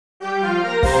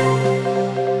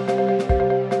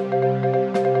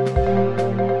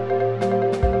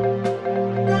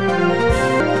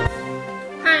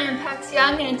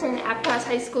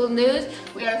news.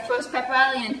 We had our first Pep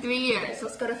Rally in 3 years.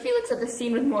 Let's go to Felix at the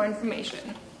scene with more information.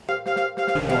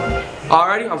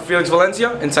 Alrighty, I'm Felix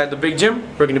Valencia. Inside the big gym,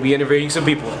 we're going to be interviewing some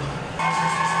people.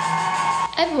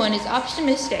 Everyone is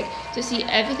optimistic to see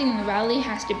everything the rally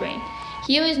has to bring.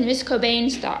 Here is Miss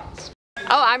Cobain's thoughts.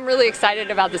 Oh, I'm really excited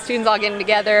about the students all getting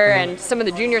together, and some of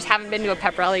the juniors haven't been to a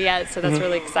pep rally yet, so that's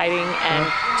really exciting,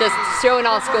 and just showing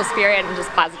all school spirit and just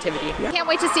positivity. Can't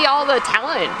wait to see all the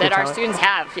talent that our students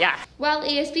have, yeah. While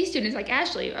ASB students like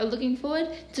Ashley are looking forward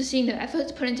to seeing their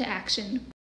efforts put into action.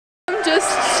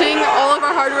 Just seeing all of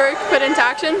our hard work put into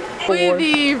action.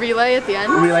 The relay at the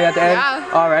end. Relay at the end? Yeah.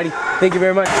 Alrighty, thank you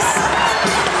very much.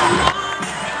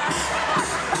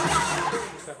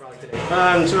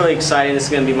 I'm just really excited. This is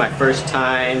going to be my first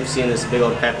time seeing this big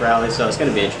old pep rally, so it's going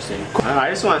to be interesting. I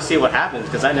just want to see what happens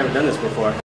because I've never done this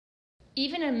before.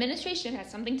 Even administration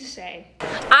has something to say.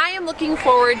 I am looking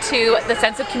forward to the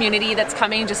sense of community that's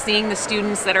coming, just seeing the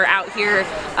students that are out here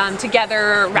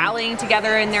together, rallying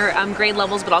together in their grade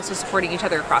levels, but also supporting each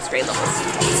other across grade levels.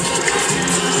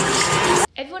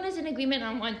 Everyone is in agreement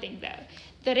on one thing though,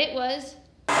 that it was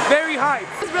very hype.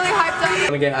 I was really hyped up. I'm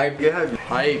gonna get hyped. Get hyped.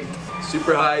 Hype.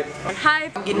 Super hype.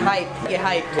 Hype. I'm getting hyped. Get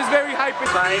hyped. It's very hype.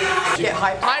 Get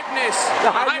hyped. Hypeness. The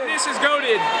hypeness is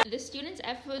goated. the students'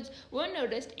 efforts were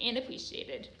noticed and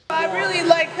appreciated. I really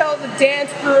like how the dance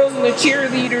girls and the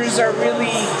cheerleaders are really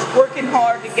working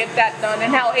hard to get that done,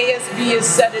 and how ASB has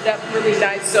set it up really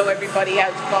nice so everybody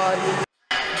has fun.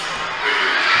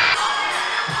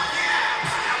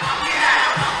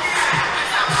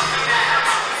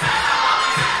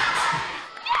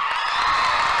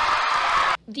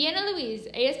 Deanna Louise,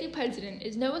 ASB president,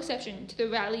 is no exception to the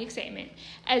rally excitement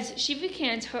as she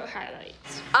recants her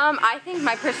highlights. I think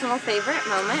my personal favorite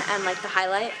moment and the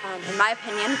highlight, in my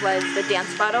opinion, was the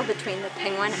dance battle between the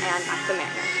Penguin and the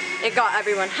Mariner. It got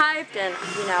everyone hyped, and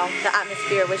the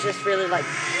atmosphere was just really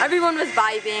everyone was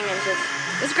vibing, and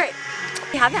it was great.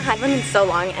 We haven't had one in so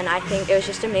long, and I think it was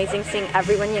just amazing seeing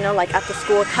everyone, at the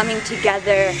school coming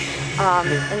together.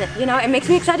 And it makes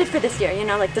me excited for this year,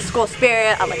 the school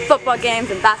spirit, football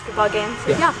games and basketball games.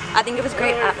 So, yeah, I think it was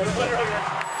great atmosphere.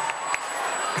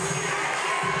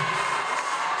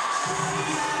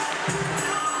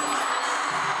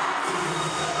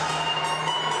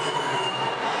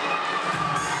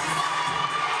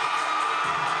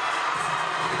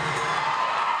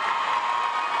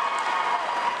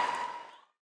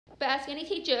 But ask any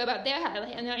teacher about their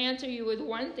highlight and they'll answer you with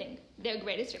one thing, their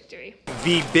greatest victory.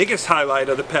 The biggest highlight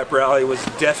of the pep rally was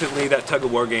definitely that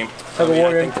tug-of-war game. I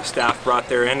think the staff brought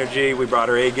their energy, we brought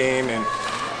our A game, and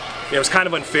it was kind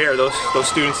of unfair. Those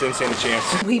students didn't stand a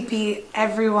chance. We beat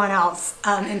everyone else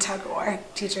in tug-of-war,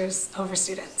 teachers over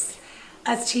students.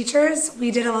 As teachers, we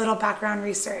did a little background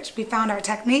research. We found our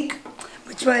technique,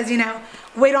 which was,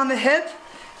 weight on the hip,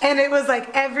 and it was like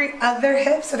every other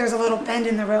hip, so there's a little bend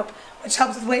in the rope, which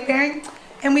helps with weight bearing.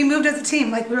 And we moved as a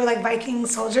team, we were like Viking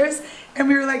soldiers, and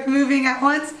we were moving at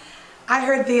once. I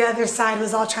heard the other side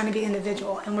was all trying to be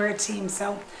individual, and we're a team,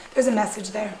 so there's a message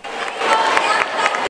there.